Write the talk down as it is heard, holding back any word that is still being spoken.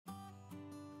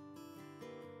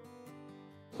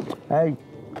Hey,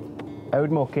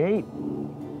 old Mucky,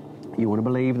 you want to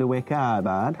believe the wick I've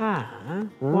had?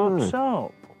 What's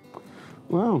up?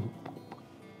 Well,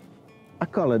 I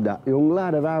collared that young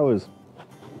lad of ours.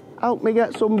 Help me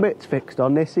get some bits fixed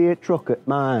on this here truck at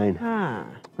mine.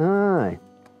 Aye.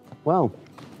 Well,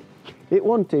 it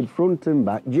wanted front and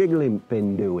back jiggling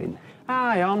pin doing.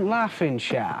 Aye, on Laughing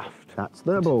Shaft. That's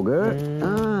the bugger.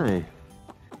 Aye.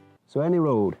 So any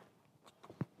road,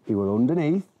 he were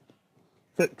underneath,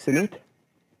 fixing it.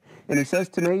 And he says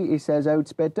to me, he says, out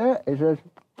spitter, he says,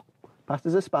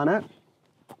 passes a spanner.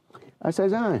 I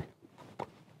says, aye.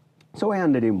 So I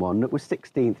handed him one that was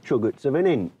 16th chuggets of an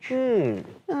inch.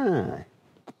 Aye.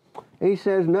 He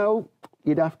says, no,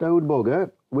 you'd have to old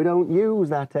bugger. We don't use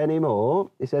that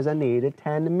anymore. He says, I need a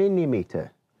 10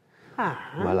 millimetre.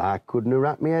 Well, I couldn't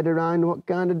wrap my head around what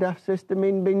kind of daft system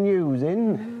he'd been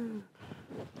using.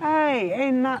 Hey,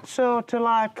 ain't that sort of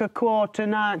like a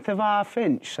 1/4 of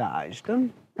half-inch size,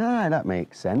 done? Aye, that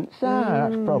makes sense.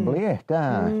 That's probably it.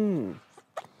 Aye.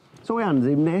 So he hands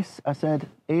him this. I said,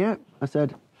 here. I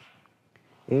said,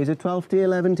 here's a 12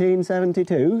 11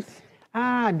 72.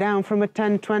 Down from a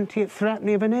 10/20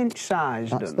 threepenny of an inch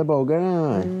size, That's the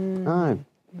bugger, aye.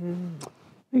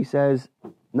 He says,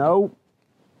 no,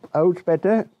 old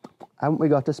spitter, haven't we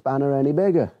got a spanner any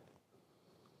bigger?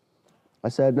 I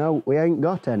said, no, we ain't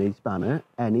got any spanner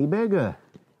any bigger.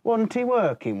 Wasn't he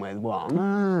working with one?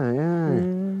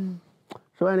 Aye.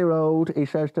 So any road, he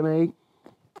says to me,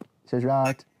 he says,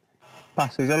 right,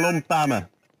 passes a lump hammer.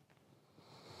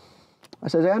 I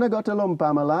says, I ain't got a lump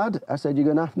hammer, lad. I said, you're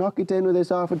going to have to knock it in with this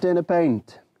half a tin of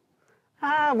paint.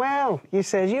 Well, you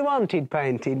says you wanted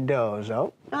painted doors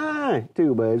up. Aye,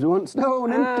 two birds with one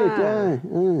stone, isn't it? Aye.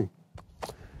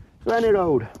 So any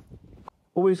road,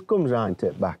 always comes round to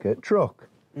it back at truck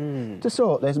to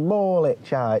sort this ball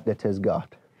itch out that has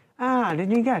got.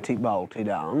 Did you get it bolted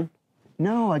on?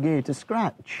 No, I gave it a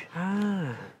scratch.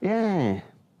 Yeah.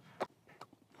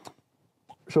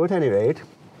 So at any rate,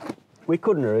 we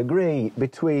couldn't agree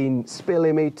between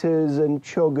spillimeters and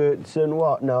chuggets and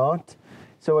whatnot.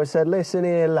 So I said, listen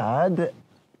here, lad,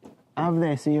 have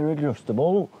this here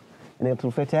adjustable and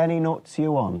it'll fit any nuts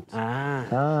you want.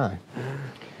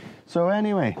 So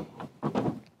anyway,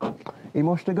 he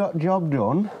must have got job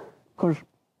done, because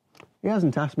he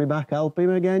hasn't asked me back help him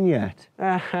again yet.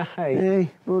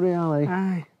 Hey, bloody Ali.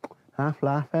 Half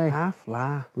laugh, eh? Half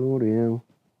laugh. Bloody hell.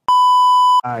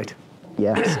 Right.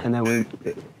 Yes, and then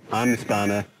I'm the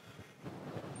spanner,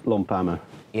 lump hammer.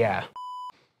 Yeah.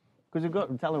 Because I've got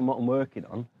to tell him what I'm working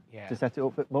on to set it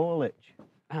up at ball itch.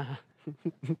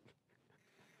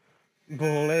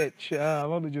 Ball itch. I've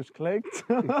only just clicked.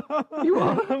 You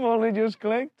what? I've only just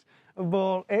clicked. A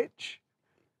ball itch.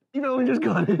 You've only just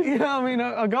got it? Yeah, I mean,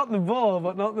 I got the ball,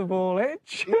 but not the ball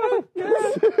itch.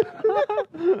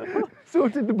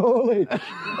 Sorted the ball itch.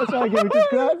 That's why I gave it a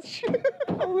scratch.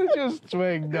 Only just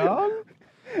swinged on.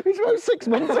 It's about 6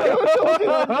 months ago.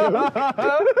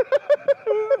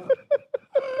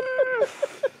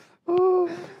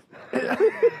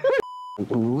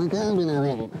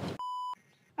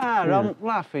 On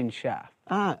Laughing Shaft.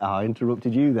 I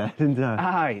interrupted you there, didn't I?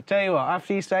 Aye, tell you what,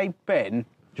 after you say pin,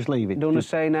 just leave it. Don't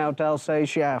say now, I'll say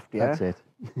shaft, yeah? That's it.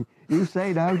 You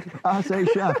say now, I say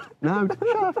shaft. Now,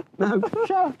 shaft. Now,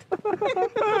 shaft.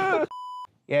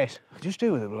 Yes, just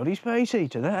do with a bloody space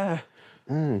heater there.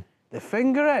 The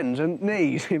finger ends and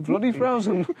knees, bloody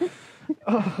frozen.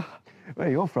 Where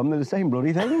you're from, they're the same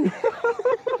bloody thing.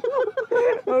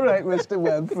 All right, Mr.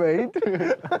 Webfeed.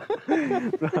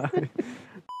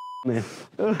 Right.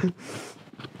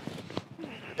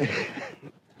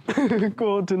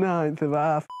 1/4 of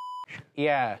half.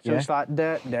 Yeah, so it's like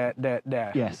dirt.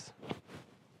 Yes.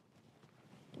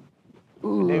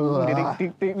 Dirt.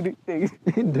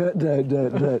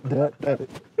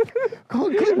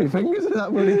 Can't clip my fingers with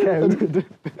that bloody count.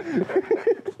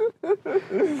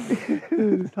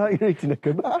 It's like you're eating a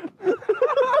kebab.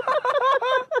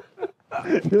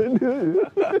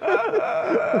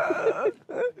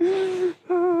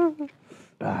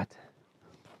 Right.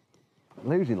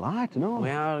 Losing light and all. We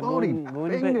are bloody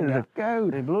going fingers of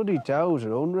code. The bloody toes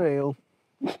are unreal.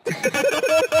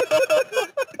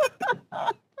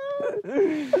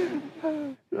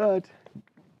 Right.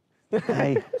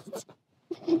 Hey.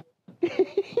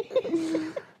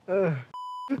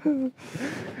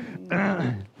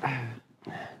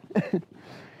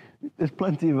 There's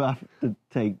plenty of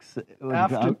after-takes.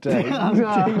 After-takes.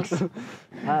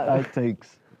 Outtakes.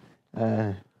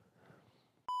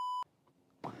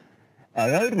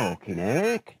 Hey, old Mucky,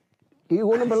 Nick. Do you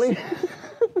want to believe...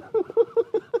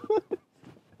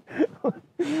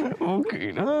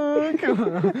 Okay, Nick.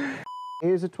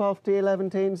 Here's a 12th to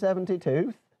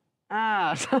 1172.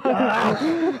 Ah.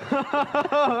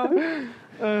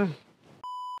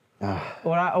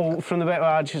 From the bit where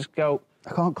I just go.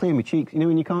 I can't clear my cheeks. You know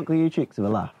when you can't clear your cheeks with a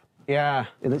laugh? Yeah.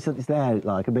 It's there,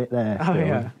 like a bit there. Oh, still.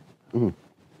 yeah. Mm.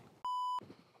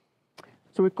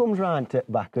 So it comes round to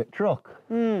back at truck.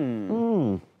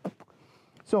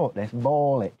 Sort this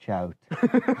ball itch out.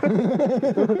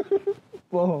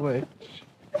 Ball itch.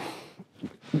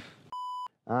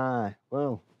 Aye,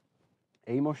 well,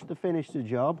 he must have finished the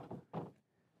job.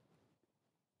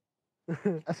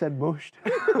 I said mushed.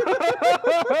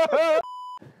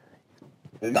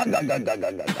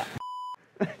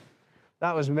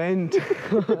 That was mint.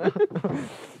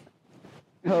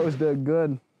 That was doing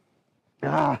good.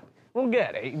 We'll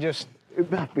get it. Just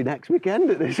It'll have to be next weekend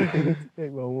at this rate.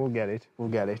 well, we'll get it. We'll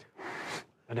get it.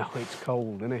 I know it's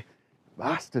cold, isn't it?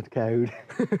 Bastard code.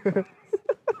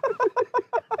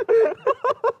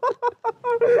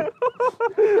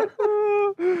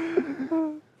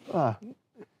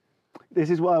 This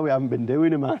is why we haven't been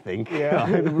doing them, I think. Yeah.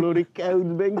 The bloody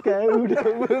code's been code.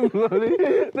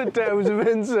 The toes have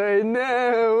been saying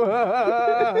no.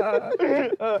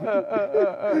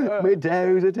 My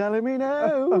toes are telling me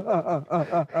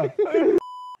no.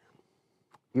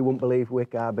 You won't believe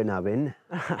Wick I've been having.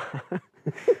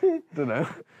 Don't know.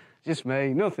 Just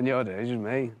me. Nothing you're doing, just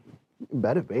me.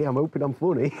 Better be. I'm hoping I'm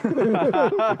funny.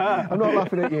 I'm not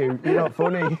laughing at you. You're not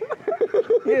funny.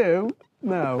 You?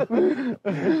 No.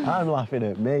 I'm laughing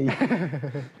at me.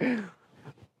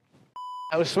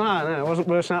 I was smiling, I wasn't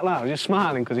bursting out loud. I was just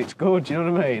smiling because it's good, you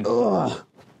know what I mean? Oh,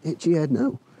 itchy head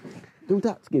now. Don't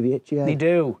that give you itchy head? They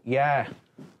do, yeah.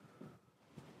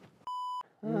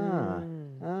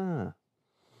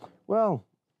 Well,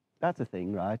 that's a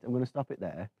thing, right? I'm going to stop it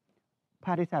there.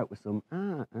 Pad it out with some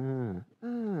and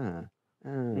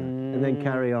then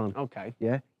carry on. Okay.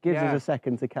 Yeah? Gives us a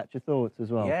second to catch your thoughts as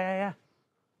well. Yeah.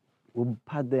 We'll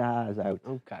pad the eyes out.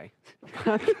 Okay.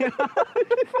 Pad the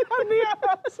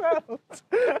eyes out.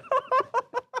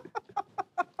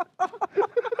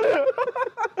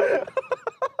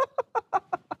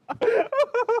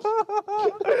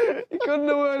 You couldn't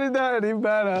have worded that any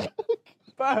better.